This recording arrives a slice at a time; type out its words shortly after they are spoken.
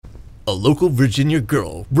a local Virginia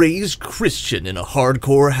girl raised Christian in a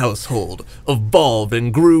hardcore household, evolved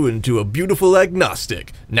and grew into a beautiful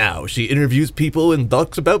agnostic. Now she interviews people and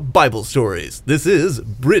talks about Bible stories. This is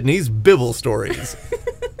Brittany's Bible Stories.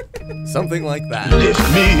 Something like that. Lift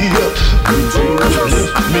me up, lift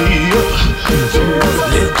me up,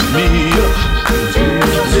 lift me up,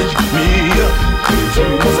 lift me up.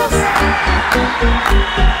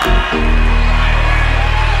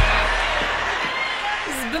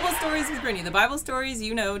 This is Bible Stories with Brittany, the Bible stories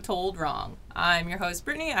you know told wrong. I'm your host,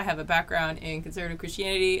 Brittany. I have a background in conservative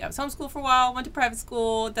Christianity. I was homeschooled for a while, went to private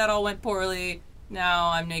school. That all went poorly. Now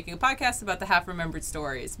I'm making a podcast about the half-remembered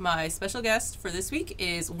stories. My special guest for this week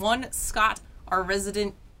is one Scott, our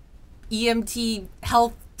resident EMT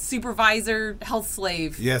health supervisor, health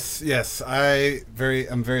slave. Yes. I'm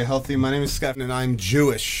very healthy. My name is Scott, and I'm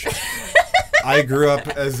Jewish. I grew up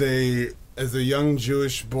as a young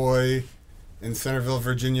Jewish boy in Centerville,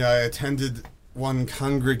 Virginia. I attended one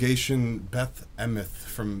congregation, Beth Emeth,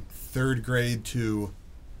 from 3rd grade to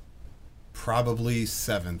probably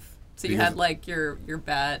 7th. So you had like your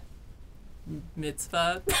bat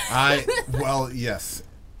mitzvah? Yes.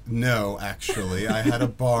 No, actually. I had a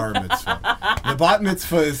bar mitzvah. The bat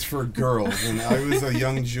mitzvah is for girls, and I was a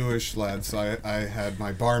young Jewish lad, so I had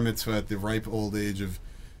my bar mitzvah at the ripe old age of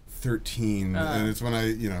 13, and it's when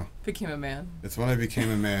I, became a man. It's when I became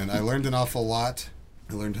a man. I learned an awful lot.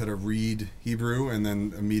 I learned how to read Hebrew and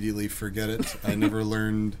then immediately forget it. I never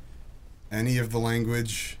learned any of the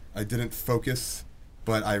language. I didn't focus.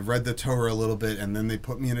 But I read the Torah a little bit, and then they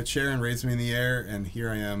put me in a chair and raised me in the air, and here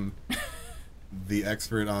I am, the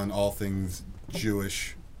expert on all things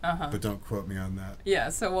Jewish. But don't quote me on that. Yeah,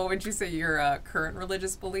 so what would you say your current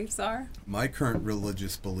religious beliefs are? My current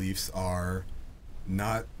religious beliefs are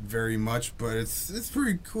not very much, but it's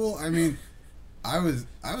pretty cool. I mean, I was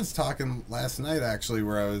talking last night, actually,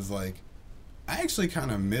 where I was like, I actually kind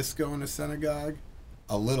of miss going to synagogue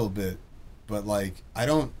a little bit, but, like, I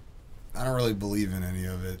don't really believe in any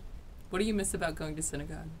of it. What do you miss about going to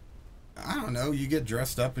synagogue? I don't know. You get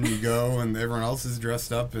dressed up and you go, and everyone else is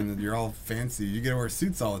dressed up, and you're all fancy. You get to wear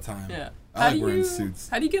suits all the time. Yeah. I like wearing suits.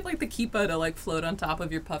 How do you get, like, the kippah to, like, float on top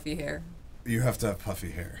of your puffy hair? You have to have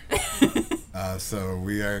puffy hair. So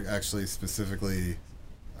we are actually specifically,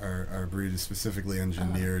 our breed is specifically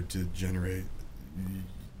engineered to generate,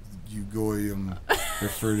 you goyim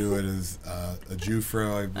refer to it as a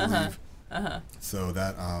Jufro, I believe. So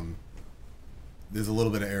that, there's a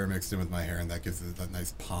little bit of air mixed in with my hair, and that gives it that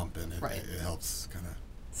nice pomp, and it helps kind of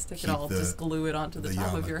stick it all, just glue it onto the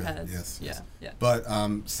top of your head. Yes. Yeah. But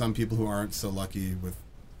some people who aren't so lucky with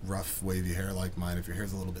rough, wavy hair like mine, if your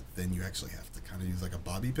hair's a little bit thin, you actually have to kind of use like a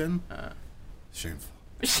bobby pin. Shameful.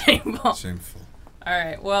 All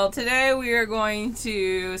right. Well, today we are going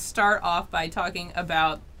to start off by talking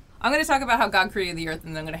about. I'm going to talk about how God created the earth,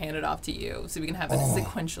 and then I'm going to hand it off to you so we can have it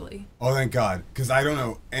sequentially. Oh, thank God, because I don't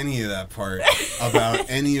know any of that part about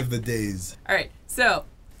any of the days. All right, so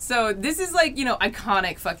this is like,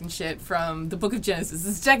 iconic fucking shit from the book of Genesis.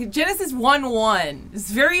 This is Genesis 1:1.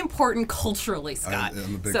 It's very important culturally, Scott.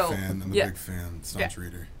 I'm a big fan. I'm a big fan. Staunch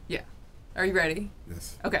reader. Yeah. Are you ready?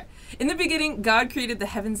 Yes. Okay. In the beginning, God created the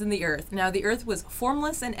heavens and the earth. Now the earth was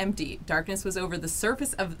formless and empty. Darkness was over the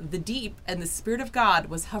surface of the deep, and the Spirit of God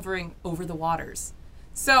was hovering over the waters.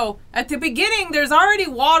 So, at the beginning, there's already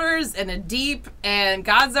waters and a deep, and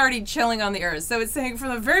God's already chilling on the earth. So it's saying from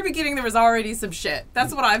the very beginning, there was already some shit.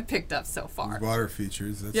 That's what I've picked up so far. Water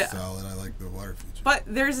features. That's solid. I like the water features. But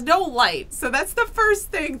there's no light. So that's the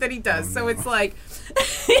first thing that he does. So it's like,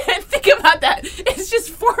 think about that. It's just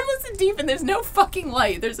formless and deep, and there's no fucking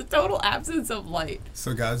light. There's a total absence of light.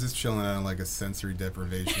 So God's just chilling out on like a sensory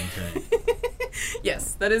deprivation tank.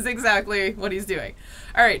 Yes, that is exactly what he's doing.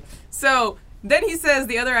 All right, so then he says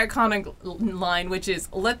the other iconic line, which is,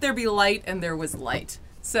 let there be light, and there was light.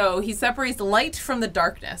 So he separates light from the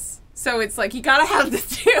darkness. So it's like, you gotta have the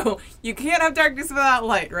two. You can't have darkness without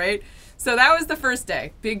light, right? So that was the first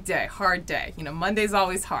day. Big day, hard day. Monday's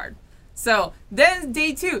always hard. So then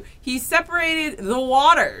day 2, he separated the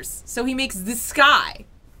waters. So he makes the sky.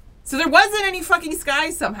 So there wasn't any fucking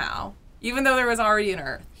sky somehow, even though there was already an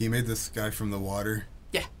earth. He made the sky from the water?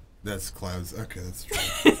 Yeah. That's clouds. Okay, that's true.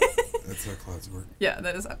 That's how clouds work. Yeah,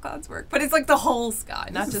 that is how clouds work. But it's like the whole sky,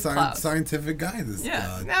 not just clouds. Scientific guy, this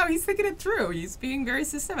guy. No, he's thinking it through. He's being very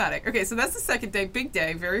systematic. Okay, so that's the second day. Big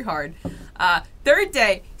day, very hard. Third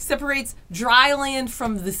day separates dry land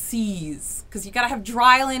from the seas. Because you got to have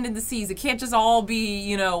dry land in the seas. It can't just all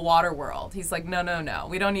be, water world. He's like, no.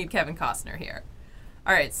 We don't need Kevin Costner here.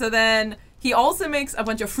 All right, so then he also makes a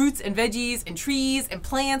bunch of fruits and veggies and trees and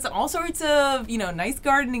plants and all sorts of, nice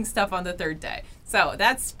gardening stuff on the third day. So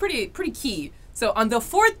that's pretty key. So on the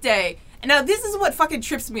 4th day, and now this is what fucking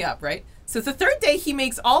trips me up, right? So the 3rd day he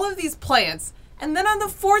makes all of these plants, and then on the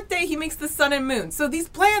 4th day he makes the sun and moon. So these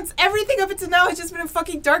plants, everything up until now has just been in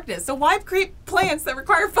fucking darkness. So why create plants that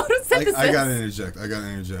require photosynthesis? I gotta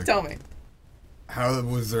interject. Tell me. How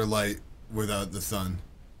was there light without the sun?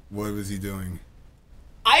 What was he doing?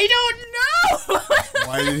 I don't know.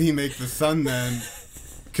 Why did he make the sun then?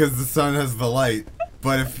 Because the sun has the light.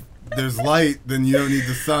 But if there's light, then you don't need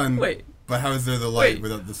the sun. Wait. But how is there the light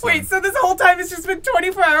without the sun? Wait, so this whole time it's just been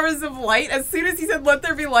 24 hours of light? As soon as he said, let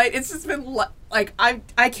there be light, it's just been, like,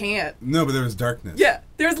 I can't. No, but there was darkness. Yeah,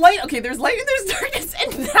 there's light. Okay, there's light and there's darkness.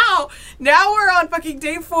 And now we're on fucking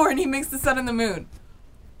day 4 and he makes the sun and the moon.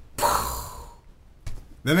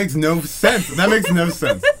 That makes no sense.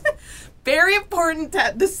 Very important.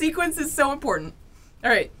 The sequence is so important. All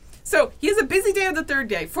right. So he has a busy day on the 3rd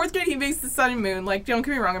day. 4th day he makes the sun and moon. Like, don't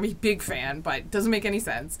get me wrong, I'm a big fan, but it doesn't make any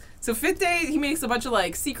sense. So 5th day he makes a bunch of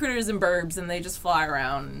like sea critters and burbs, and they just fly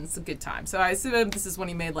around, and it's a good time. So I assume this is when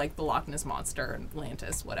he made like the Loch Ness monster and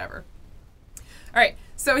Atlantis, whatever. All right.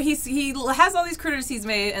 So he has all these critters he's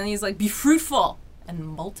made, and he's like, be fruitful and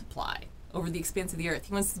multiply over the expanse of the earth.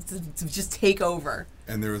 He wants to just take over.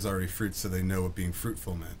 And there was already fruit, so they know what being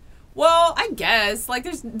fruitful meant. Well, I guess like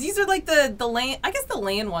these are like the land. I guess the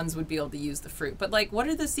land ones would be able to use the fruit, but like, what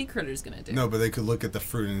are the sea critters gonna do? No, but they could look at the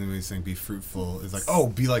fruit and when he's saying be fruitful, it's like, oh,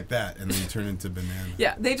 be like that, and then you turn into banana.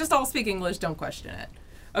 Yeah, they just all speak English. Don't question it.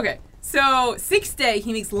 Okay, so 6th day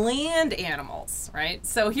he makes land animals, right?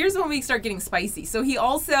 So here's when we start getting spicy. So he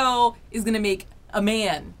also is gonna make a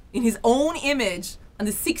man in his own image on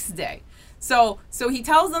the 6th day. So he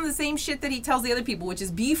tells them the same shit that he tells the other people, which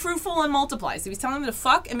is be fruitful and multiply. So he's telling them to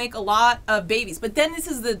fuck and make a lot of babies. But then this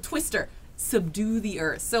is the twister. Subdue the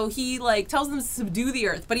earth. So he like tells them to subdue the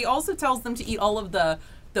earth, but he also tells them to eat all of the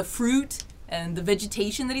fruit and the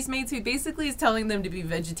vegetation that he's made. So he basically is telling them to be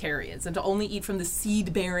vegetarians and to only eat from the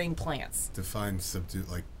seed-bearing plants. Define subdue,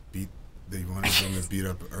 like beat. They wanted them to beat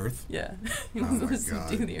up Earth. Yeah. He Oh wants my them to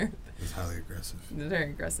subdue the earth. It's highly aggressive. Very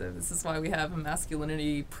aggressive. This is why we have a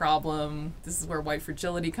masculinity problem. This is where white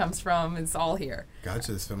fragility comes from. It's all here. God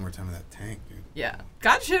should have spent more time in that tank, dude. Yeah.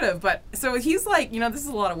 God should have, but so he's like, this is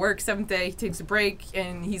a lot of work. 7th day, he takes a break,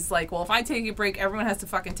 and he's like, well, if I take a break, everyone has to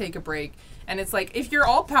fucking take a break. And it's like, if you're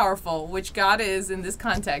all powerful, which God is in this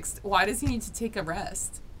context, why does he need to take a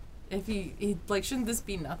rest? If he like, shouldn't this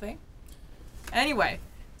be nothing? Anyway.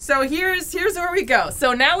 So here's where we go.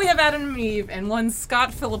 So now we have Adam and Eve, and one Scott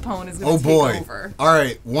Philippone is going to take over. All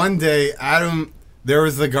right. One day, there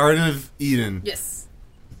was the Garden of Eden. Yes.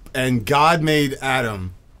 And God made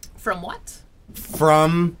Adam. From what?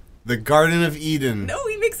 From the Garden of Eden. No,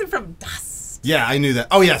 he makes it from dust. Yeah, I knew that.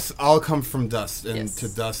 Oh, yes. All come from dust, and Yes. to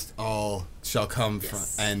dust all shall come from,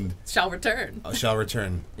 and Shall return. shall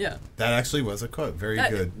return. Yeah. That actually was a quote. Very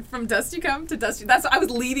good. From dust you come to dust you... That's I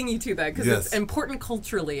was leading you to that because Yes. it's important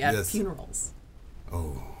culturally at Yes. funerals.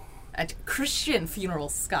 Oh, At Christian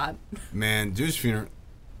funerals, Scott. man. Jewish funeral.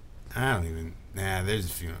 I don't even. Nah, there's a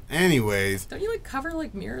funeral. Anyways. Don't you like cover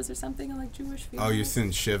like mirrors or something in like Jewish funerals? Oh, you're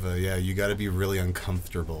saying Shiva. Yeah, you got to be really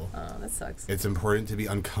uncomfortable. Oh, that sucks. It's important to be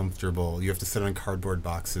uncomfortable. You have to sit on cardboard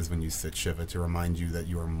boxes when you sit Shiva to remind you that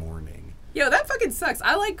you are mourning. Yo, that fucking sucks.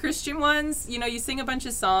 I like Christian ones. You sing a bunch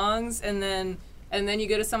of songs and then you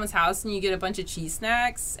go to someone's house and you get a bunch of cheese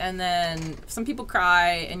snacks and then some people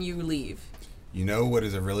cry and you leave. You know what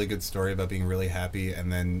is a really good story about being really happy and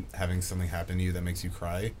then having something happen to you that makes you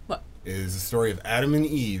cry? What? Is the story of Adam and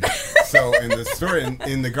Eve. So in the story,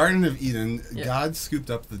 in the Garden of Eden, Yeah. God scooped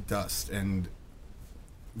up the dust, and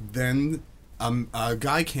then a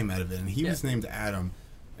guy came out of it, and he was named Adam.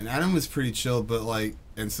 And Adam was pretty chill, but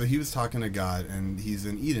and so he was talking to God, and he's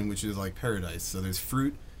in Eden, which is like paradise. So there's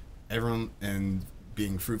fruit, everyone, and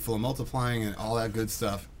being fruitful and multiplying, and all that good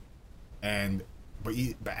stuff. But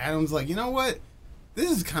Adam's like, you know what? This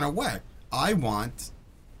is kind of whack. I want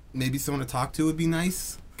maybe someone to talk to would be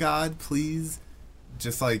nice. God, please.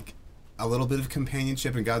 Just like a little bit of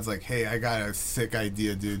companionship. And God's like, hey, I got a sick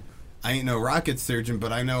idea, dude. I ain't no rocket surgeon,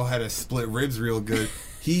 but I know how to split ribs real good.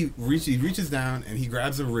 He reaches down and he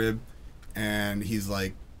grabs a rib and he's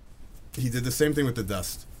like, he did the same thing with the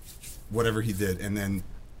dust, whatever he did. And then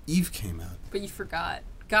Eve came out. But you forgot.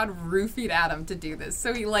 God roofied Adam to do this.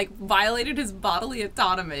 So he violated his bodily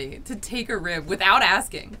autonomy to take a rib without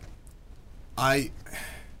asking.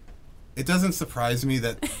 It doesn't surprise me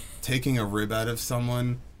that taking a rib out of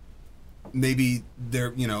someone, maybe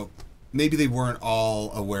maybe they weren't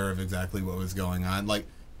all aware of exactly what was going on. Like,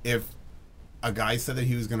 if a guy said that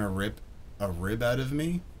he was going to rip a rib out of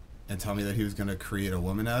me and tell me that he was going to create a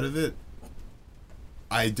woman out of it,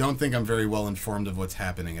 I don't think I'm very well informed of what's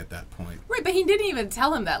happening at that point. Right, but he didn't even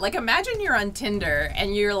tell him that. Like, imagine you're on Tinder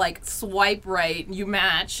and you're like, swipe right, you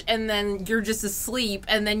match, and then you're just asleep,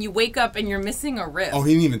 and then you wake up and you're missing a rib. Oh,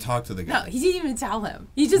 he didn't even talk to the guy. No, he didn't even tell him.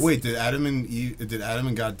 He just... Wait, did Adam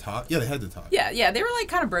and God talk? Yeah, they had to talk. Yeah, they were like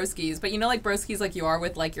kind of broskies, but you know, like broskies like you are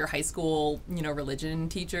with like your high school, you know, religion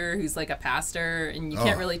teacher who's like a pastor, and you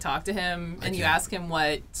can't really talk to him, and you ask him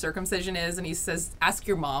what circumcision is, and he says, ask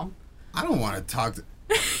your mom. I don't want to talk to...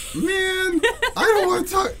 Man, I don't want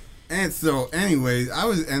to talk... And so, anyways,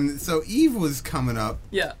 so Eve was coming up.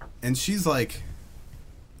 Yeah. And she's like,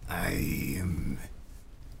 hello.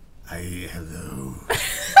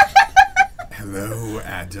 Hello,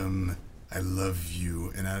 Adam. I love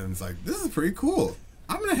you. And Adam's like, this is pretty cool.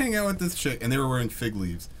 I'm going to hang out with this chick. And they were wearing fig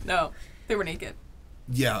leaves. No, they were naked.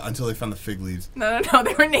 Yeah, until they found the fig leaves. No,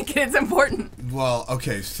 they were naked. It's important. Well,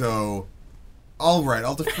 okay, so... All right,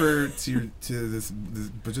 I'll defer to this,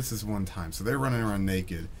 but just this one time. So they're running around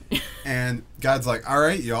naked. And God's like, all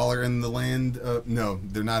right, y'all are in the land of... No,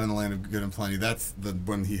 they're not in the land of good and plenty. That's the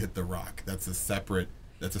when he hit the rock. That's a separate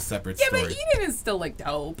story. Yeah, but Eden is still, like,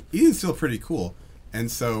 dope. Eden's still pretty cool. And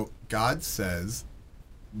so God says,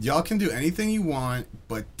 y'all can do anything you want,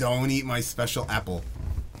 but don't eat my special apple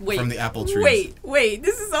from the apple trees. Wait.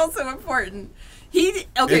 This is also important.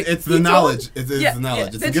 It's the knowledge. It's the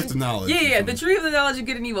knowledge. It's the gift of knowledge. Yeah. The tree of the knowledge of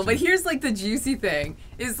good and evil. But here's like the juicy thing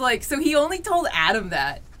is like, so he only told Adam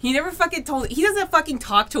that. He never fucking he doesn't fucking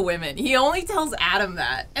talk to women. He only tells Adam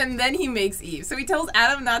that, and then he makes Eve. So he tells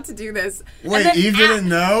Adam not to do this. Wait, Eve didn't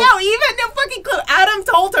know? No, Eve had no fucking clue. Adam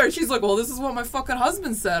told her. She's like, well, this is what my fucking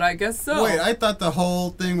husband said. I guess so. Wait, I thought the whole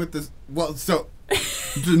thing with this. Well, so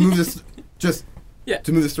to move this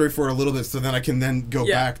to move the story forward a little bit, so then I can then go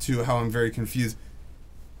back to how I'm very confused.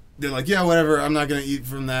 They're like, yeah, whatever, I'm not going to eat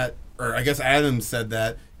from that. Or I guess Adam said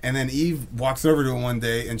that. And then Eve walks over to it one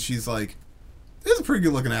day, and she's like, this is a pretty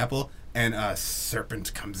good-looking apple. And a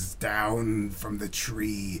serpent comes down from the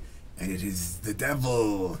tree, and it is the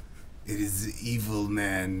devil. It is the evil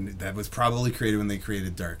man that was probably created when they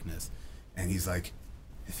created darkness. And he's like,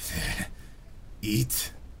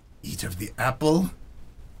 eat of the apple.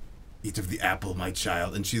 Eat of the apple, my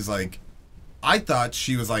child. And she's like, I thought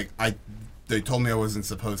she was like, they told me I wasn't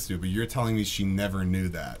supposed to, but you're telling me she never knew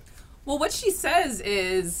that. Well, what she says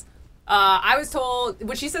is,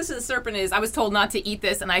 what she says to the serpent is, I was told not to eat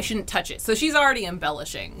this and I shouldn't touch it. So she's already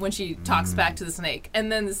embellishing when she talks back to the snake.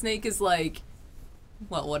 And then the snake is like,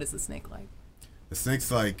 well, what is the snake like? The snake's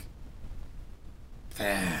like,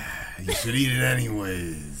 you should eat it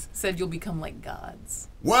anyways. Said you'll become like gods.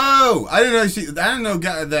 Whoa! I didn't know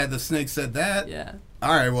that the snake said that. Yeah.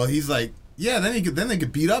 All right, well, he's like, yeah, then they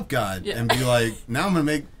could beat up God and be like, now I'm gonna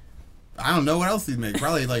make, I don't know what else he'd make.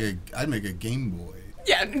 Probably like I'd make a Game Boy.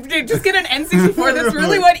 Yeah, dude, just get an N64. That's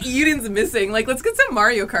really what Eden's missing. Like, let's get some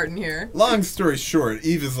Mario Kart in here. Long story short,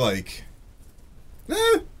 Eve is like,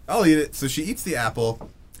 I'll eat it. So she eats the apple.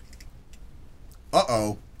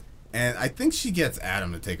 Uh-oh. And I think she gets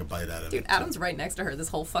Adam to take a bite out of it. Dude, Adam's right next to her this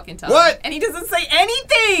whole fucking time. What? And he doesn't say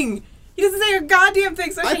anything! He doesn't say a goddamn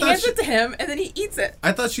thing, so she hands it to him, and then he eats it.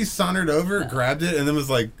 I thought she sauntered over, grabbed it, and then was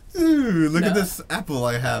like, ooh, look at this apple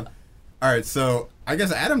I have. All right, so I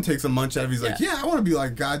guess Adam takes a munch out of it. He's like, yeah, I want to be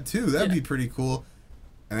like God, too. That'd be pretty cool.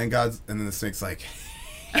 And then the snake's like,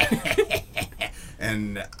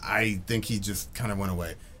 and I think he just kind of went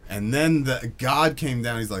away. And then the God came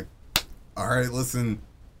down. He's like, all right, listen,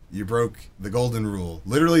 you broke the golden rule.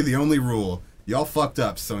 Literally the only rule. Y'all fucked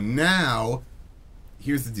up. So now,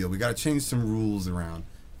 here's the deal. We got to change some rules around.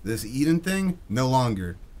 This Eden thing, no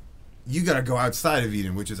longer. You got to go outside of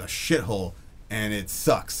Eden, which is a shithole, and it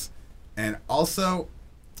sucks. And also,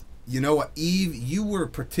 you know what, Eve, you were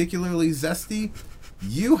particularly zesty.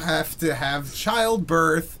 You have to have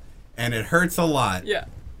childbirth, and it hurts a lot. Yeah.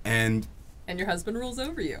 And your husband rules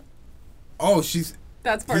over you. Oh,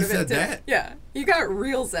 that's part of it, said too. That? Yeah. You got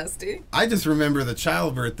real zesty. I just remember the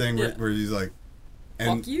childbirth thing where he's like,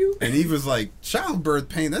 fuck you. And Eve was like, childbirth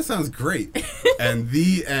pain, that sounds great. And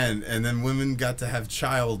the end. And then women got to have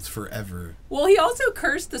child forever. Well, he also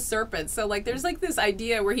cursed the serpent. So, like, there's, like, this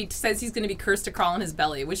idea where he says he's going to be cursed to crawl on his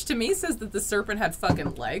belly, which to me says that the serpent had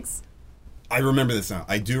fucking legs. I remember this now.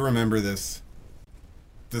 I do remember this.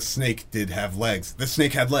 The snake did have legs. The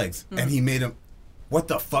snake had legs. And he made him... What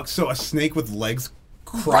the fuck? So a snake with legs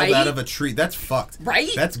crawled out of a tree? That's fucked. Right?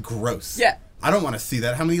 That's gross. Yeah. I don't want to see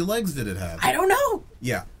that. How many legs did it have? I don't know.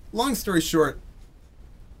 Yeah. Long story short,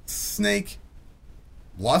 snake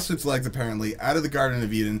lost its legs apparently out of the Garden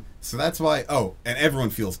of Eden. So that's why... Oh, and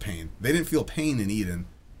everyone feels pain. They didn't feel pain in Eden.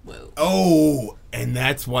 Whoa. Oh, and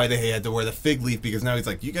that's why they had to wear the fig leaf, because now he's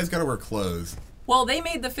like, you guys got to wear clothes. Well, they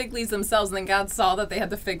made the fig leaves themselves, and then God saw that they had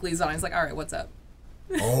the fig leaves on. He's like, all right, what's up?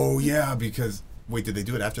 Oh, yeah, because... Wait, did they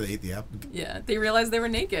do it after they ate the apple? Yeah, they realized they were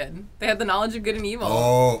naked. They had the knowledge of good and evil.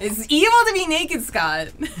 Oh. It's evil to be naked, Scott.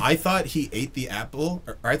 I thought he ate the apple,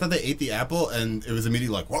 or I thought they ate the apple, and it was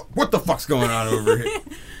immediately like, what the fuck's going on over here?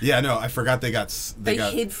 Yeah, no, I forgot they got... They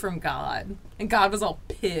hid from God, and God was all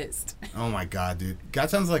pissed. Oh my god, dude. God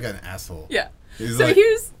sounds like an asshole. Yeah. He's So like-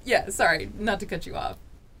 here's... Yeah, sorry, not to cut you off.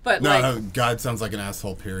 But No, God sounds like an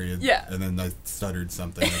asshole, period. Yeah. And then I stuttered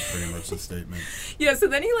something. That's pretty much the statement. Yeah, so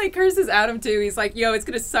then he, like, curses Adam, too. He's like, yo, it's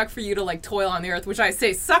gonna suck for you to, like, toil on the earth, which I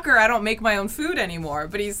say, sucker, I don't make my own food anymore.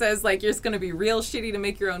 But he says, like, you're just gonna be real shitty to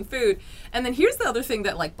make your own food. And then here's the other thing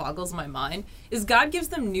that, like, boggles my mind, is God gives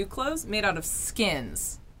them new clothes made out of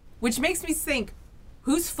skins. Which makes me think,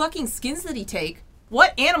 whose fucking skins did he take?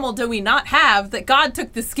 What animal do we not have that God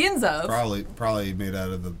took the skins of? Probably made out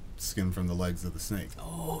of the skin from the legs of the snake.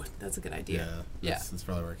 Oh, that's a good idea. Yeah. That's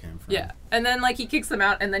probably where it came from. Yeah. And then, like, he kicks them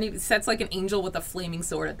out, and then he sets, like, an angel with a flaming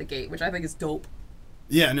sword at the gate, which I think is dope.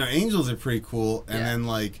 Yeah, no, angels are pretty cool. And Yeah. then,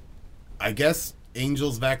 like, I guess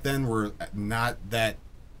angels back then were not that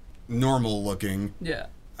normal looking. Yeah.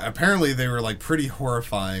 Apparently, they were, like, pretty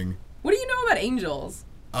horrifying. What do you know about angels?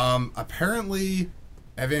 Apparently...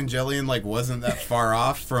 Evangelion, like, wasn't that far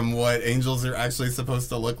off from what angels are actually supposed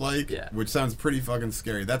to look like. Yeah. Which sounds pretty fucking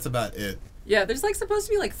scary. That's about it. Yeah, there's, like, supposed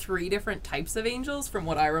to be, like, 3 different types of angels from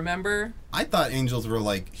what I remember. I thought angels were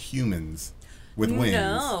like humans with wings.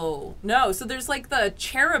 No. So there's, like, the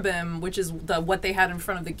cherubim, which is what they had in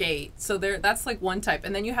front of the gate. So that's, like, one type.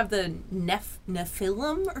 And then you have the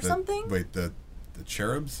Nephilim or something? Wait, the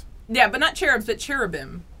cherubs? Yeah, but not cherubs, but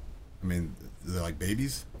cherubim. I mean, they're like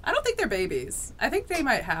babies? I don't think they're babies. I think they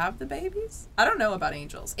might have the babies. I don't know about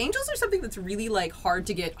angels. Angels are something that's really, like, hard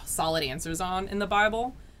to get solid answers on in the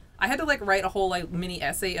Bible. I had to, like, write a whole, like, mini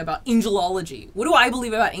essay about angelology. What do I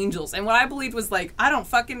believe about angels? And what I believed was, like, I don't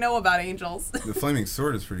fucking know about angels. The flaming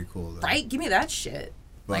sword is pretty cool, though. Right? Give me that shit.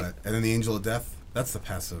 But, Like, and then the angel of death, that's the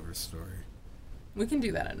Passover story. we can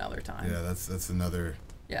do that another time. Yeah, that's another...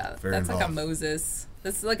 Yeah, Very that's like a involved. Moses.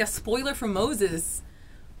 That's like a spoiler for Moses.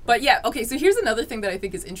 But yeah, okay, so here's another thing that I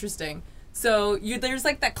think is interesting. So there's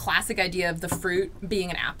like that classic idea of the fruit being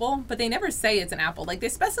an apple, but they never say it's an apple. Like they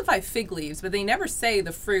specify fig leaves, but they never say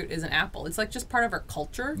the fruit is an apple. It's like just part of our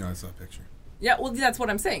culture. No, I saw a picture. Yeah, well, that's what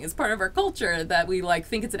I'm saying. It's part of our culture that we like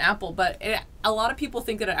think it's an apple, but a lot of people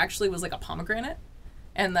think that it actually was like a pomegranate,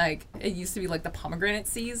 and like it used to be like the pomegranate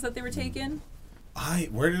seeds that they were taking.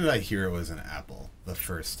 Where did I hear it was an apple the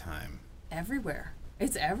first time? Everywhere.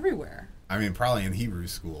 It's everywhere. I mean, probably in Hebrew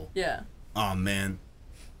school. Yeah. Oh, man.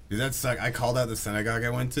 Dude, that sucked. I called out the synagogue I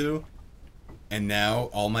went to, and now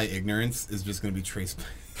all my ignorance is just going to be traced by...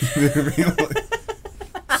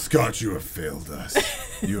 Scott, you have failed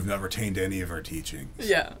us. You have not retained any of our teachings.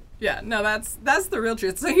 Yeah. Yeah, no, that's the real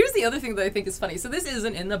truth. So here's the other thing that I think is funny. So this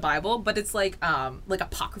isn't in the Bible, but it's like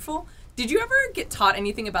apocryphal. Did you ever get taught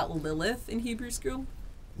anything about Lilith in Hebrew school?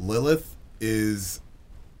 Lilith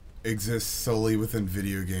exists solely within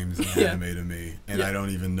video games and Yeah. anime to me, and Yeah. I don't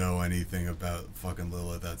even know anything about fucking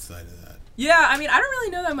Lilith outside of that. Yeah, I mean, I don't really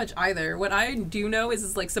know that much either. What I do know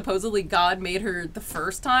is like supposedly God made her the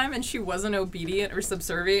first time and she wasn't obedient or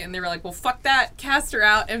subservient, and they were like, well, fuck that, cast her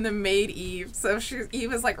out, and then made Eve. So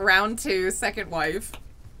Eve was like round 2, second wife.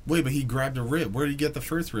 Wait, but he grabbed a rib. Where did he get the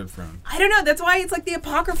first rib from? I don't know. That's why it's like the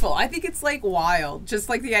apocryphal. I think it's like wild. Just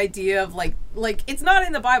like the idea of like it's not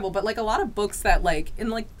in the Bible, but like a lot of books that like in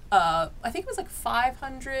like I think it was like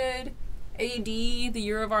 500 AD, the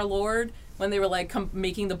year of our Lord, when they were like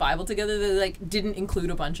making the Bible together, they like didn't include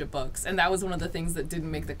a bunch of books, and that was one of the things that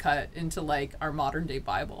didn't make the cut into like our modern day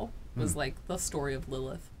Bible was like the story of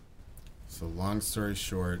Lilith. So long story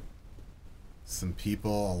short, some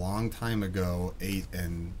people a long time ago ate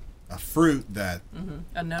a fruit that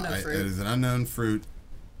A no-no it fruit. is an unknown fruit,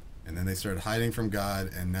 and then they started hiding from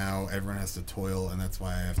God, and now everyone has to toil, and that's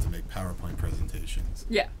why I have to make PowerPoint presentations.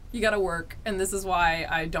 Yeah, you gotta work, and this is why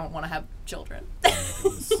I don't want to have children.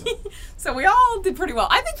 So, So we all did pretty well.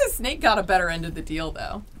 I think the snake got a better end of the deal,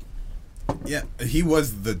 though. yeah, he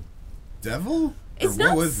was the devil? It's or not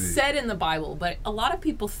what was he? said in the Bible, but a lot of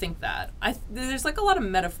people think that. There's like a lot of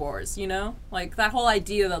metaphors, you know? Like that whole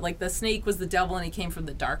idea that like the snake was the devil and he came from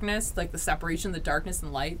the darkness, like the separation of the darkness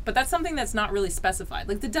and light. But that's something that's not really specified.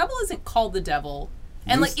 Like the devil isn't called the devil.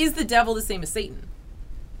 And like, is the devil the same as Satan?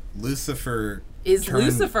 Lucifer Is turned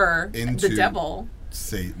Lucifer into the devil?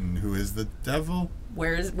 Satan, who is the devil?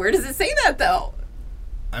 Where does it say that though?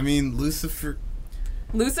 I mean, Lucifer...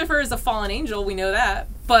 Lucifer is a fallen angel, we know that.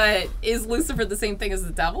 But is Lucifer the same thing as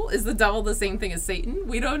the devil? Is the devil the same thing as Satan?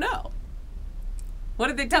 We don't know. What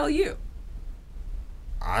did they tell you?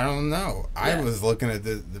 I don't know. I Yeah. was looking at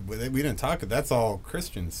we didn't talk. That's all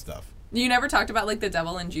Christian stuff. You never talked about like the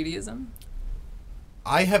devil in Judaism?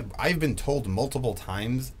 I've been told multiple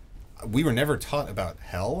times. We were never taught about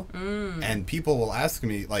hell, and people will ask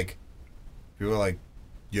me like, people are like,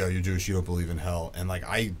 "Yeah, you're Jewish. You don't believe in hell," and like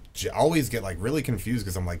always get like really confused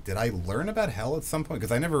because I'm like, did I learn about hell at some point?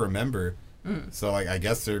 Because I never remember. So like, I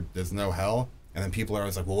guess there's no hell, and then people are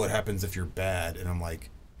always like, "Well, what happens if you're bad?" And I'm like,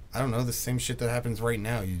 I don't know, the same shit that happens right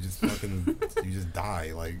now. You just fucking you just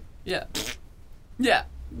die. Like, Yeah. Yeah.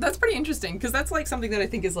 That's pretty interesting because that's like something that I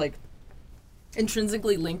think is like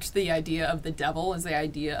intrinsically linked to the idea of the devil is the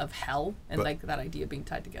idea of hell and But- like that idea being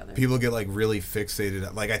tied together. people get like really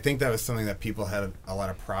fixated. Like, I think that was something that people had a lot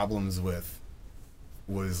of problems with,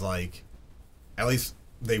 was like, at least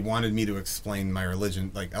they wanted me to explain my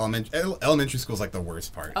religion. Like elementary school is like the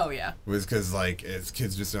worst part. Oh yeah. Was because like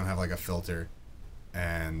kids just don't have like a filter,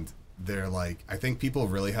 and they're like, I think people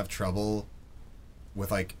really have trouble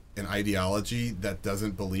with like an ideology that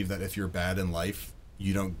doesn't believe that if you're bad in life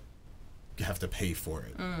you don't have to pay for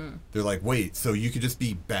it. They're like, wait, so you could just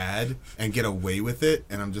be bad and get away with it?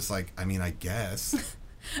 And I'm just like, I mean, I guess.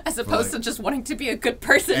 As opposed to just wanting to be a good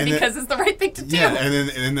person And then- because it's the right thing to do. Yeah,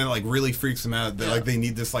 and then like really freaks them out that Yeah. like they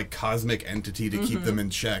need this like cosmic entity to keep them in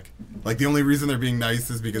check. Like the only reason they're being nice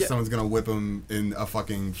is because Yeah. someone's gonna whip them in a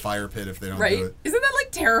fucking fire pit if they don't Right? do it. Isn't that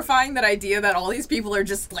like terrifying, that idea that all these people are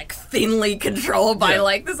just like thinly controlled by Yeah.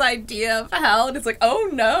 like this idea of hell? And it's like, oh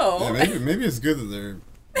no. Yeah, maybe it's good that they're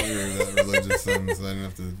that religious, so I don't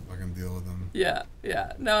have to fucking deal with them. Yeah.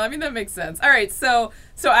 No, I mean, that makes sense. All right, so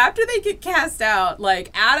after they get cast out,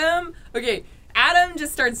 like Adam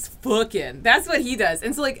just starts fucking. That's what he does.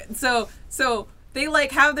 And so they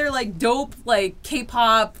like have their like dope like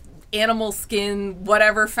K-pop animal skin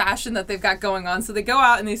whatever fashion that they've got going on. So they go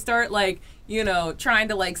out and they start like, you know, trying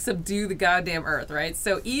to like subdue the goddamn earth, right?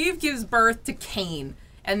 So Eve gives birth to Cain,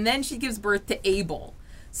 and then she gives birth to Abel.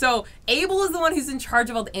 So Abel is the one who's in charge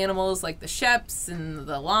of all the animals, like the sheps and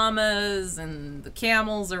the llamas and the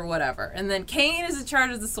camels or whatever. And then Cain is in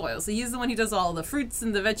charge of the soil. So he's the one who does all the fruits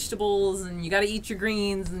and the vegetables, and you got to eat your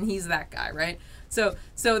greens, and he's that guy, right? So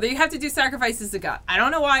they have to do sacrifices to God. I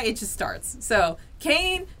don't know why, it just starts. So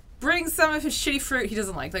Cain brings some of his shitty fruit he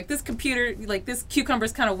doesn't like. Like this this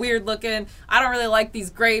cucumber's kind of weird looking. I don't really like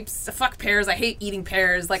these grapes. Fuck pears. I hate eating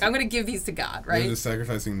pears. Like, I'm going to give these to God, right? They're just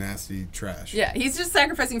sacrificing nasty trash. Yeah, he's just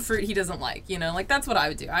sacrificing fruit he doesn't like, you know? Like, that's what I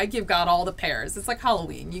would do. I give God all the pears. It's like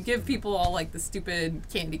Halloween. You give people all, like, the stupid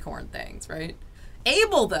candy corn things, right?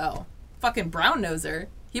 Abel, though, fucking brown-noser,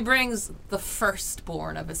 he brings the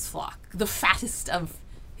firstborn of his flock, the fattest of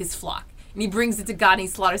his flock. And he brings it to God and he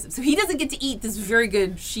slaughters it. So he doesn't get to eat this very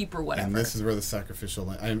good sheep or whatever. And this is where the sacrificial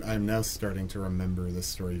I'm now starting to remember this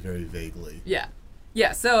story very vaguely. Yeah.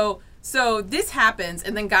 So this happens,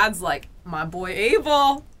 and then God's like, my boy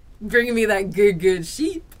Abel, bringing me that good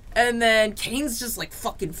sheep. And then Cain's just like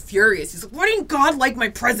fucking furious. He's like, why didn't God like my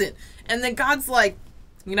present? And then God's like,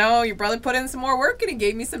 you know, your brother put in some more work and he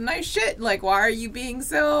gave me some nice shit. Like, why are you being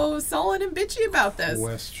so sullen and bitchy about this?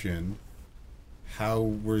 Question: how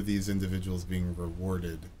were these individuals being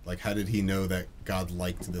rewarded? Like, how did he know that God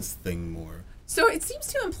liked this thing more? So it seems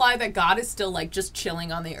to imply that God is still like just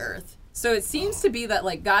chilling on the earth. So it seems to be that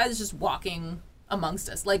like God is just walking amongst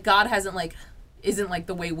us. Like God isn't like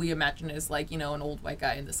the way we imagine it as like, you know, an old white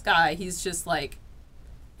guy in the sky. He's just like,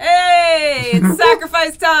 hey, it's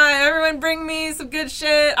sacrifice time. Everyone bring me some good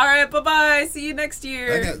shit. All right, bye-bye. See you next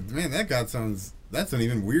year. That God that's an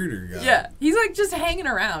even weirder guy. Yeah, he's like just hanging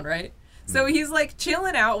around, right? So he's like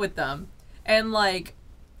chilling out with them, and like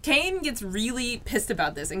Cain gets really pissed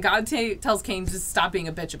about this, and God tells Cain to stop being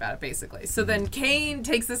a bitch about it, basically. So then Cain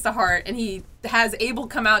takes this to heart, and he has Abel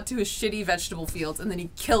come out to his shitty vegetable fields, and then he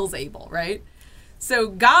kills Abel, right? So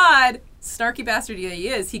God, snarky bastard he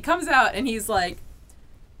is, he comes out and he's like,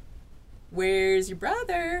 where's your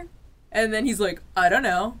brother? And then he's like, I don't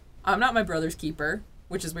know. I'm not my brother's keeper,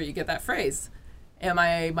 which is where you get that phrase. Am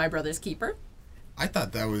I my brother's keeper? I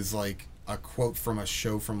thought that was like a quote from a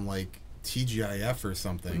show from like TGIF or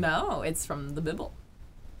something. No, it's from the Bible.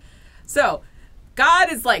 So,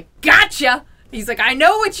 God is like, gotcha! He's like, I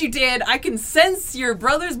know what you did. I can sense your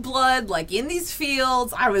brother's blood, like, in these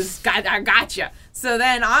fields. I gotcha. So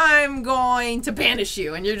then I'm going to banish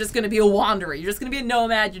you, and you're just going to be a wanderer. You're just going to be a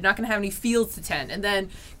nomad. You're not going to have any fields to tend. And then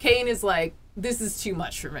Cain is like, this is too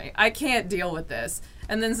much for me. I can't deal with this.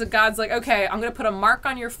 And then so God's like, okay, I'm going to put a mark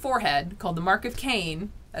on your forehead called the mark of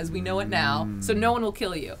Cain, as we know it now, so no one will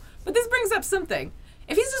kill you. But this brings up something.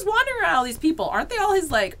 If he's just wandering around all these people, aren't they all his,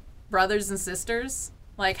 like, brothers and sisters?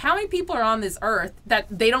 Like, how many people are on this earth that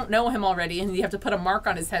they don't know him already, and you have to put a mark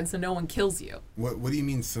on his head so no one kills you? What do you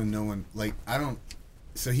mean? So no one like I don't.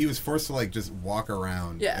 So he was forced to like just walk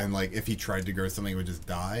around, Yeah. and like if he tried to grow something, it would just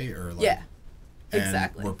die, or like Yeah, and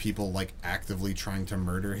exactly. were people like actively trying to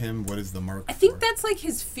murder him? What is the mark? I think for? that's like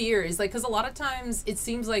his fear is like, because a lot of times it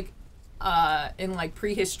seems like in like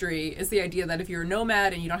prehistory is the idea that if you're a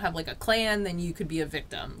nomad and you don't have like a clan, then you could be a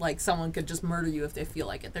victim. Like someone could just murder you if they feel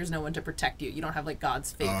like it. There's no one to protect you. You don't have like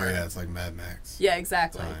God's favor. Oh yeah, it's like Mad Max. Yeah,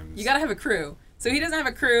 exactly. Times. You gotta have a crew. So he doesn't have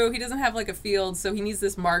a crew. He doesn't have like a field. So he needs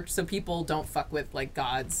this marked so people don't fuck with like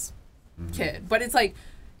God's kid. But it's like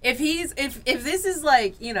if this is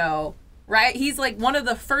like, you know, right? He's like one of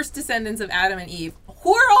the first descendants of Adam and Eve.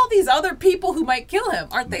 Who are all these other people who might kill him?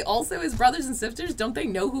 Aren't they also his brothers and sisters? Don't they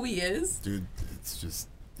know who he is? Dude, it's just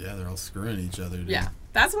they're all screwing each other. Dude. Yeah,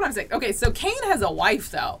 that's what I'm saying. Okay, so Cain has a wife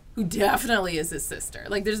though, who definitely is his sister.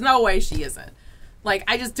 Like, there's no way she isn't. Like,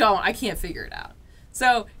 I can't figure it out.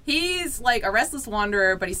 So he's like a restless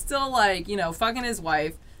wanderer, but he's still like, you know, fucking his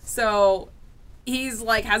wife. So he's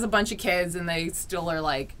like has a bunch of kids, and they still are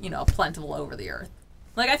like, you know, plentiful over the earth.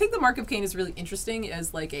 Like, I think the Mark of Cain is really interesting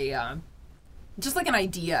as like a just like an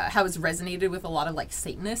idea, how it's resonated with a lot of like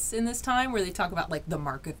Satanists in this time, where they talk about like the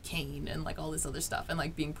Mark of Cain and like all this other stuff, and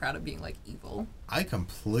like being proud of being like evil. I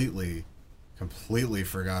completely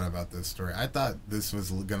forgot about this story. I thought this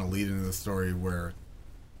was going to lead into the story where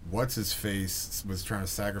what's his face was trying to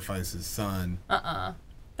sacrifice his son.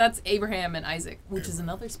 That's Abraham and Isaac, which is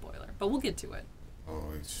another spoiler, but we'll get to it.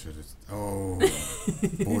 Oh, it should have. Oh,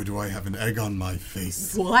 boy, do I have an egg on my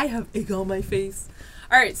face. Well, I have egg on my face.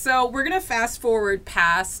 All right, so we're going to fast forward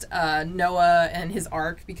past Noah and his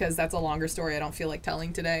ark, because that's a longer story I don't feel like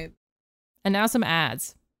telling today. And now some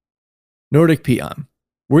ads. Nordic Peon.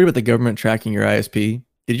 Worried about the government tracking your ISP?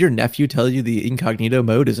 Did your nephew tell you the incognito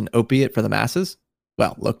mode is an opiate for the masses?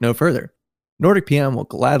 Well, look no further. Nordic Peon will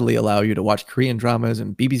gladly allow you to watch Korean dramas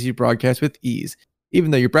and BBC broadcasts with ease.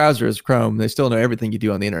 Even though your browser is Chrome, they still know everything you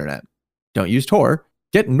do on the internet. Don't use Tor.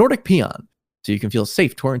 Get Nordic Peon, so you can feel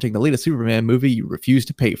safe torrenting the latest Superman movie you refuse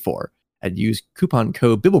to pay for. And use coupon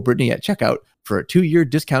code BibleBrittany at checkout for a 2-year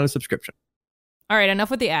discounted subscription. All right,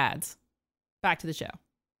 enough with the ads. Back to the show.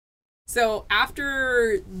 So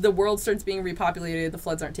after the world starts being repopulated, the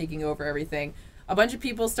floods aren't taking over everything, a bunch of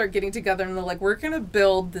people start getting together and they're like, we're going to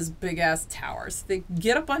build this big-ass tower. So they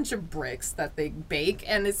get a bunch of bricks that they bake,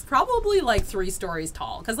 and it's probably like 3 stories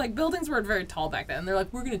tall, because like buildings were very tall back then. And they're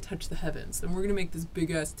like, we're going to touch the heavens, and we're going to make this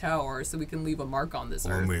big-ass tower so we can leave a mark on this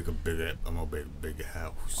earth. I'm gonna make a big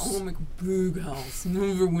house. I'm gonna make a big house. And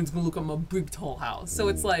everyone's gonna look at my big tall house. So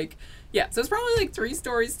it's like, yeah, so it's probably like 3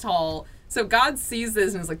 stories tall. So God sees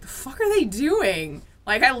this and is like, the fuck are they doing?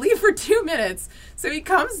 Like, I leave for 2 minutes. So he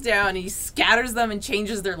comes down and he scatters them and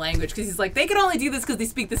changes their language, because he's like, they can only do this because they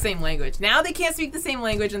speak the same language. Now they can't speak the same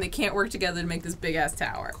language and they can't work together to make this big ass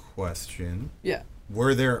tower. Question. Yeah.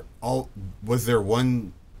 Was there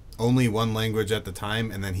only one language at the time,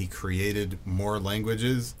 and then he created more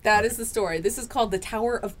languages? That is the story. This is called the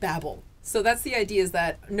Tower of Babel. So that's the idea, is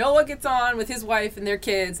that Noah gets on with his wife and their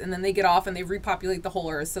kids, and then they get off and they repopulate the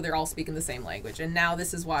whole earth, so they're all speaking the same language. And now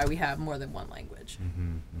this is why we have more than one language.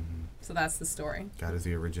 So that's the story. God is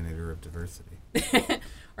the originator of diversity.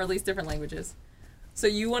 Or at least different languages. So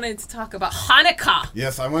you wanted to talk about Hanukkah.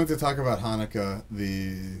 Yes, I wanted to talk about Hanukkah.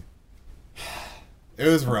 It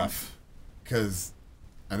was rough, because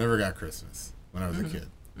I never got Christmas when I was a kid.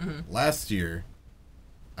 Last year,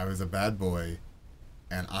 I was a bad boy,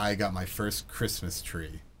 and I got my first Christmas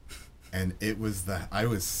tree, and I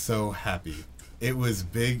was so happy. It was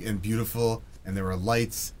big and beautiful, and there were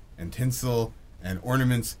lights and tinsel and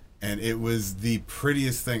ornaments, and it was the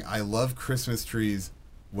prettiest thing. I love Christmas trees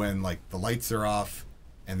when like the lights are off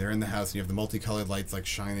and they're in the house and you have the multicolored lights like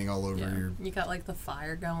shining all over your... You got like the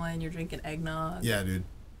fire going, you're drinking eggnog. Yeah, dude.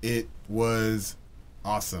 It was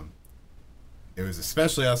awesome. It was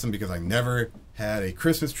especially awesome because I never had a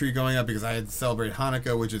Christmas tree going up, because I had to celebrate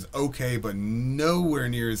Hanukkah, which is okay, but nowhere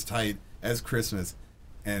near as tight as Christmas.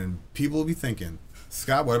 And people will be thinking,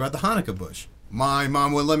 Scott, what about the Hanukkah bush? My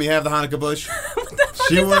mom wouldn't let me have the Hanukkah bush. What the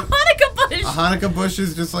fuck is a Hanukkah bush? A Hanukkah bush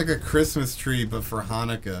is just like a Christmas tree, but for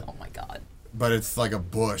Hanukkah. Oh my god. But it's like a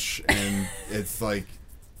bush, and it's like...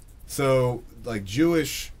 So, like,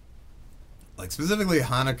 Jewish... Like, specifically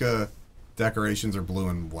Hanukkah decorations are blue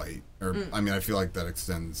and white. Or, I mean, I feel like that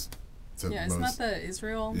extends to Yeah, most... isn't that the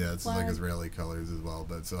Israel Yeah, it's flag? like Israeli colors as well.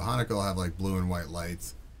 But so Hanukkah will have like blue and white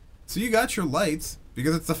lights. So you got your lights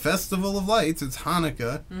because it's the festival of lights. It's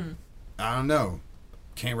Hanukkah. I don't know.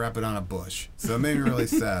 Can't wrap it on a bush. So it made me really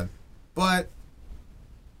sad. But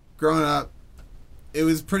growing up, it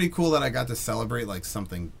was pretty cool that I got to celebrate like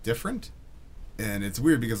something different. And it's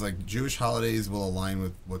weird because like Jewish holidays will align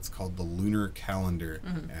with what's called the lunar calendar,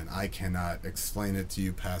 and I cannot explain it to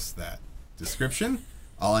you past that description.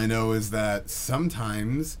 All I know is that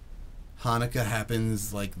sometimes Hanukkah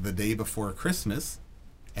happens like the day before Christmas,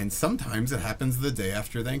 and sometimes it happens the day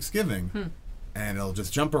after Thanksgiving. And it'll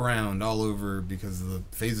just jump around all over because of the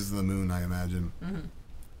phases of the moon, I imagine.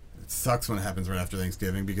 It sucks when it happens right after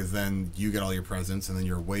Thanksgiving because then you get all your presents and then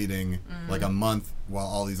you're waiting like a month while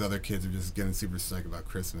all these other kids are just getting super psyched about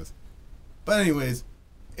Christmas. But anyways,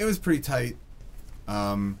 it was pretty tight.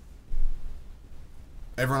 Everyone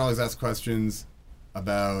always asks questions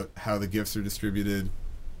about how the gifts are distributed.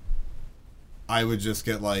 I would just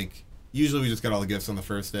get like, usually we just get all the gifts on the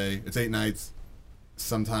first day. It's 8 nights.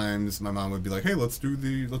 Sometimes my mom would be like, hey, let's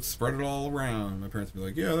spread it all around. My parents would be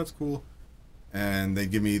like, yeah, that's cool. And they'd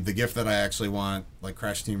give me the gift that I actually want, like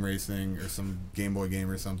Crash Team Racing or some Game Boy game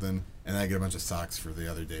or something, and I get a bunch of socks for the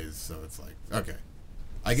other days. So it's like, okay,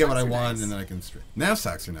 I get what I want, nice. And then I can now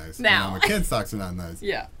socks are nice. Now I'm a kid, socks are not nice.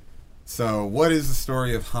 Yeah. So what is the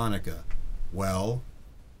story of Hanukkah? Well,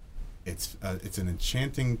 it's an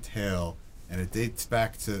enchanting tale, and it dates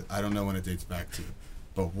back to, I don't know when it dates back to,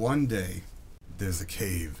 but one day there's a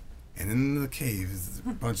cave, and in the cave is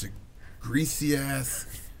a bunch of greasy ass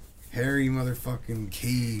hairy motherfucking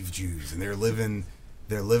cave Jews, and they're living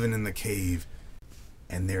in the cave,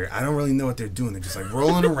 and I don't really know what they're doing. They're just like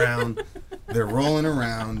rolling around. They're rolling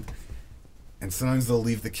around, and sometimes they'll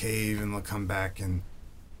leave the cave and they'll come back, and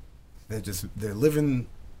they're living,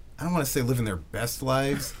 I don't want to say living their best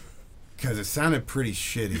lives because it sounded pretty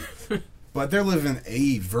shitty, but they're living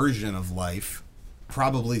a version of life,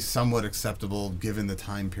 probably somewhat acceptable given the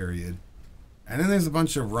time period. And then there's a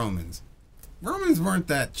bunch of Romans. Romans weren't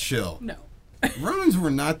that chill. No. Romans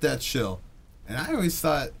were not that chill. And I always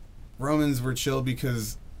thought Romans were chill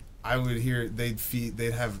because I would hear they'd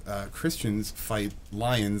have Christians fight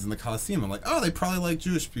lions in the Colosseum. I'm like, oh, they probably like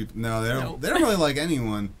Jewish people. No, they don't. Nope. They don't really like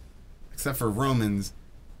anyone except for Romans.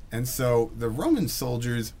 And so the Roman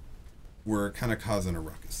soldiers were kind of causing a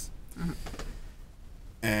ruckus.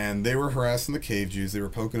 And they were harassing the cave Jews. They were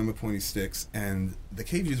poking them with pointy sticks. And the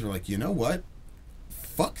cave Jews were like, you know what?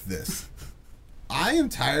 Fuck this. I am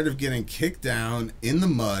tired of getting kicked down in the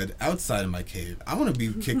mud outside of my cave. I want to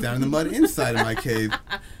be kicked down in the mud inside of my cave.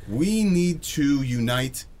 We need to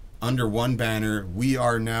unite under one banner. We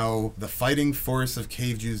are now the fighting force of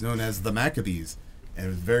cave Jews known as the Maccabees. And it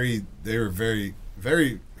was they were very,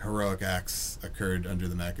 very heroic acts occurred under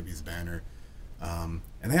the Maccabees banner. And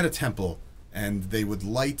they had a temple, and they would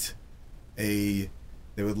light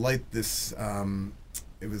this,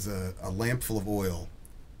 it was a lamp full of oil.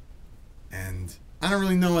 And I don't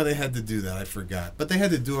really know why they had to do that. I forgot. But they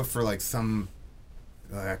had to do it for like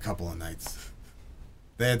a couple of nights.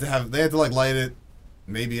 They had to like light it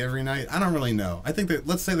maybe every night. I don't really know. I think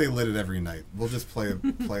let's say they lit it every night. We'll just play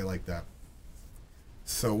it like that.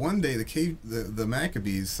 So one day the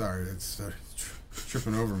Maccabees, sorry, it's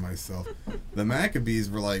tripping over myself. The Maccabees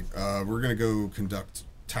were like, we're going to go conduct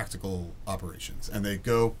tactical operations. And they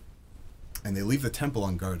go and they leave the temple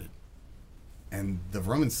unguarded. And the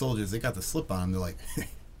Roman soldiers, they got the slip on them. They're like,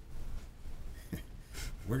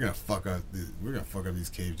 we're gonna fuck up these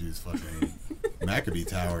cave Jews' fucking Maccabee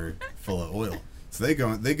tower full of oil. So they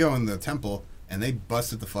go in the temple and they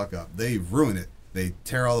bust it the fuck up. They ruin it. They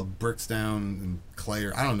tear all the bricks down and clay,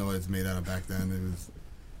 or I don't know what it's made out of back then.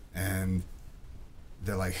 And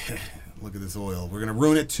they're like, look at this oil. We're gonna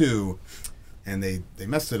ruin it too. And they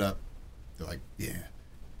messed it up. They're like, yeah.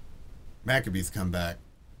 Maccabees come back.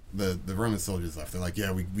 The Roman soldiers left. They're like,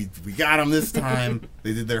 yeah, we got them this time.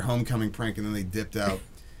 They did their homecoming prank, and then they dipped out.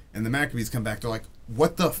 And the Maccabees come back. They're like,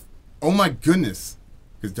 what the? Oh my goodness!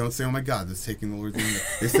 Because don't say, oh my God, that's taking the Lord's name.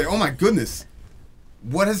 They say, oh my goodness,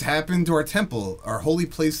 what has happened to our temple, our holy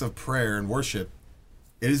place of prayer and worship?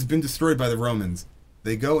 It has been destroyed by the Romans.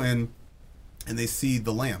 They go in, and they see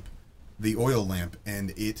the lamp, the oil lamp, and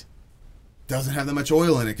it doesn't have that much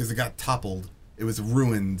oil in it because it got toppled. It was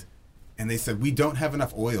ruined. And they said, we don't have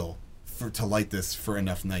enough oil to light this for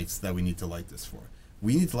enough nights that we need to light this for.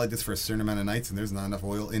 We need to light this for a certain amount of nights, and there's not enough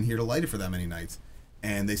oil in here to light it for that many nights.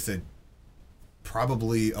 And they said,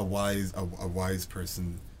 probably a wise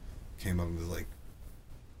person came up and was like,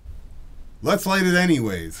 let's light it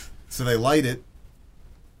anyways. So they light it,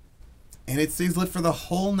 and it stays lit for the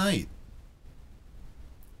whole night.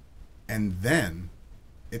 And then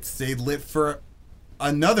it stayed lit for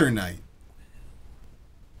another night.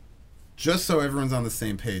 Just so everyone's on the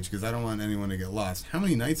same page, because I don't want anyone to get lost. How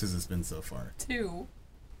many nights has this been so far? 2.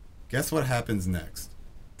 Guess what happens next?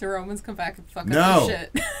 The Romans come back and fuck up the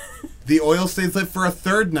shit. The oil stayed lit for a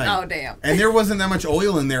third night. Oh, damn. And there wasn't that much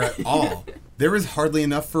oil in there at all. There was hardly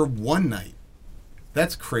enough for one night.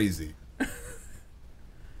 That's crazy.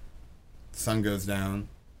 Sun goes down,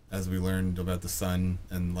 as we learned about the sun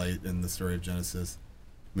and light in the story of Genesis.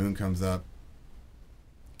 Moon comes up.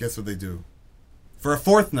 Guess what they do? For a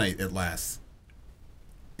fourth night, it lasts.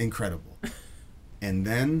 Incredible. And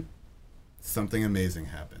then something amazing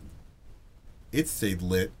happened. It stayed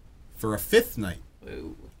lit for a fifth night.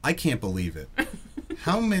 Ooh. I can't believe it.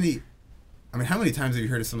 How many times have you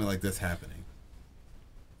heard of something like this happening?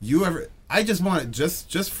 I just want it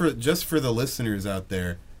just for the listeners out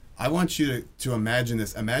there. I want you to imagine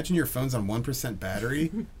this. Imagine your phone's on 1%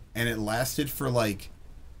 battery and it lasted for like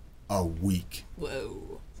a week.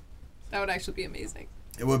 Whoa. That would actually be amazing.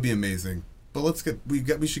 It would be amazing. But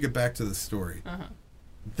we should get back to the story. Uh-huh.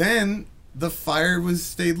 Then the fire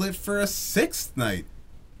stayed lit for a sixth night.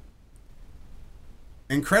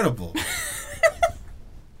 Incredible.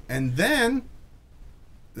 And then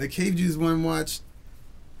the cave Jews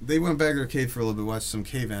they went back to their cave for a little bit, watched some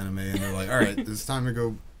cave anime, and they're like, all right, it's time to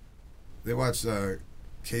go. They watched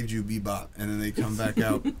Cave Jew Bebop, and then they come back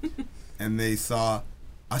out and they saw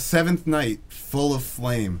a seventh night full of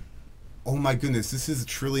flame. Oh my goodness, this is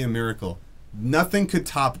truly a miracle. Nothing could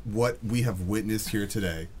top what we have witnessed here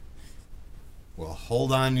today. Well,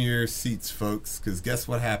 hold on to your seats, folks, because guess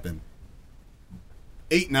what happened?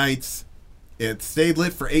 8 nights. It stayed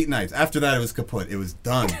lit for 8 nights. After that, it was kaput. It was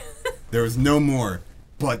done. There was no more.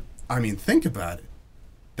 But, I mean, think about it.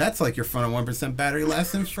 That's like your phone on 1% battery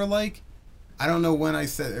lasting for like, I don't know when I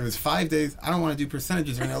said, it was 5 days. I don't want to do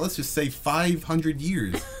percentages right now. Let's just say 500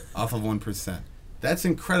 years off of 1%. That's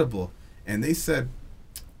incredible. And they said,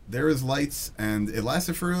 there is lights, and it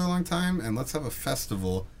lasted for a really long time, and let's have a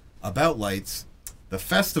festival about lights. The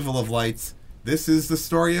Festival of Lights. This is the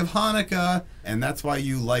story of Hanukkah, and that's why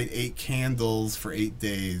you light 8 candles for 8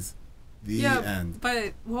 days. The end.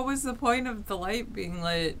 But what was the point of the light being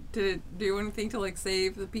lit? Did it do anything to like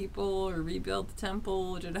save the people or rebuild the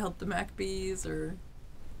temple? Did it help the Maccabees or?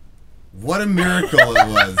 What a miracle it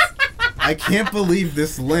was. I can't believe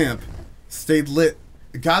this lamp stayed lit.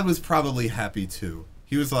 God was probably happy too.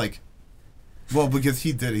 He was like, well, because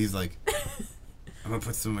he did it. He's like, I'm going to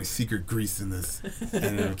put some of my secret grease in this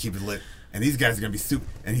and it'll keep it lit. And these guys are going to be super.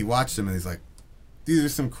 And he watched them and he's like, these are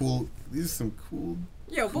some cool.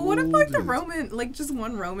 Yo, but what if like the Roman, like just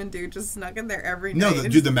one Roman dude just snuck in there every night? No,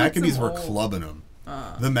 dude, the Maccabees were clubbing them.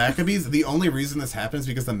 The Maccabees, the only reason this happens is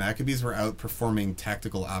because the Maccabees were out performing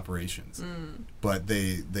tactical operations. But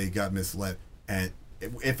they got misled. And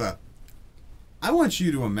I want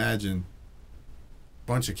you to imagine a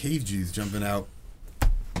bunch of cave Jews jumping out.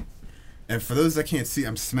 And for those that can't see,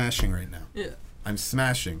 I'm smashing right now. Yeah. I'm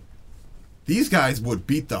smashing. These guys would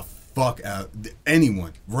beat the fuck out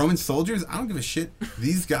anyone. Roman soldiers, I don't give a shit.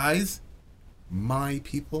 These guys, my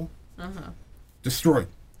people, destroy.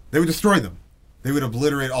 They would destroy them. They would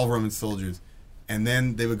obliterate all Roman soldiers. And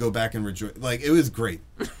then they would go back and rejoice. Like, it was great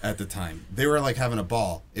at the time. They were like having a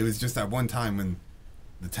ball. It was just that one time when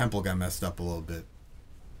the temple got messed up a little bit.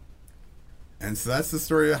 And so that's the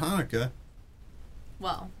story of Hanukkah.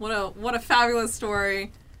 Well, what a fabulous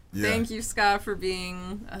story. Yeah. Thank you, Scott, for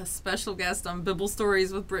being a special guest on Bible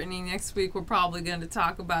Stories with Brittany. Next week, we're probably going to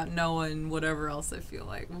talk about Noah and whatever else I feel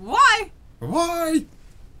like. Why?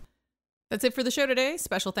 That's it for the show today.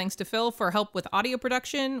 Special thanks to Phil for help with audio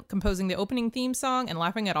production, composing the opening theme song, and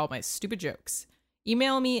laughing at all my stupid jokes.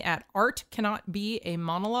 Email me at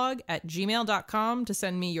artcannotbeamonologue@gmail.com to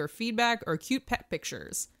send me your feedback or cute pet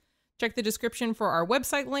pictures. Check the description for our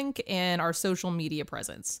website link and our social media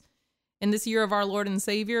presence. In this year of our Lord and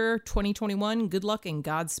Savior, 2021, good luck and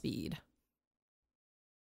Godspeed.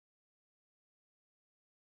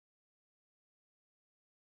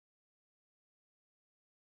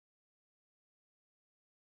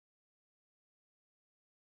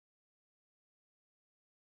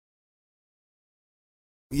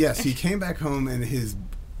 Yes, he came back home and his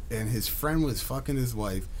friend was fucking his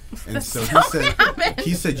wife, and so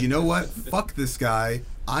he said, you know what? Fuck this guy.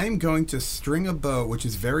 I'm going to string a bow, which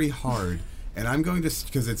is very hard, and I'm going to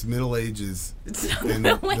because it's Middle Ages in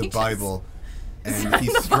the Bible, and he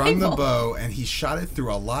strung the bow and he shot it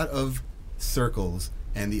through a lot of circles,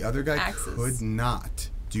 and the other guy could not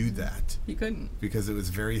do that. He couldn't because it was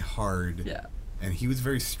very hard. Yeah, and he was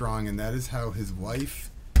very strong, and that is how his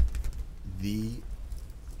wife,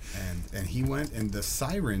 And he went, and the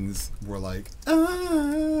sirens were like,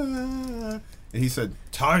 ah. And he said,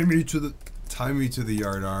 tie me to the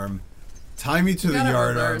yardarm. Tie me to the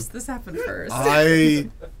yardarm. This happened first. I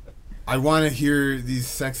want to hear these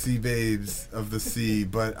sexy babes of the sea,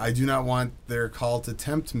 but I do not want their call to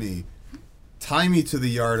tempt me. tie me to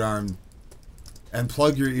the yardarm and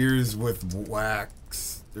plug your ears with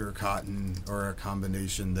wax or cotton or a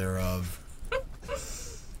combination thereof.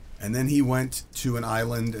 And then he went to an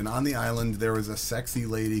island, and on the island there was a sexy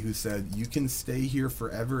lady who said, you can stay here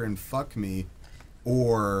forever and fuck me,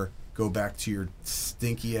 or go back to your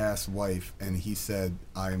stinky ass wife. And he said,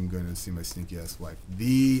 I'm going to see my stinky ass wife.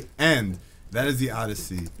 The end. That is the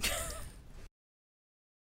Odyssey.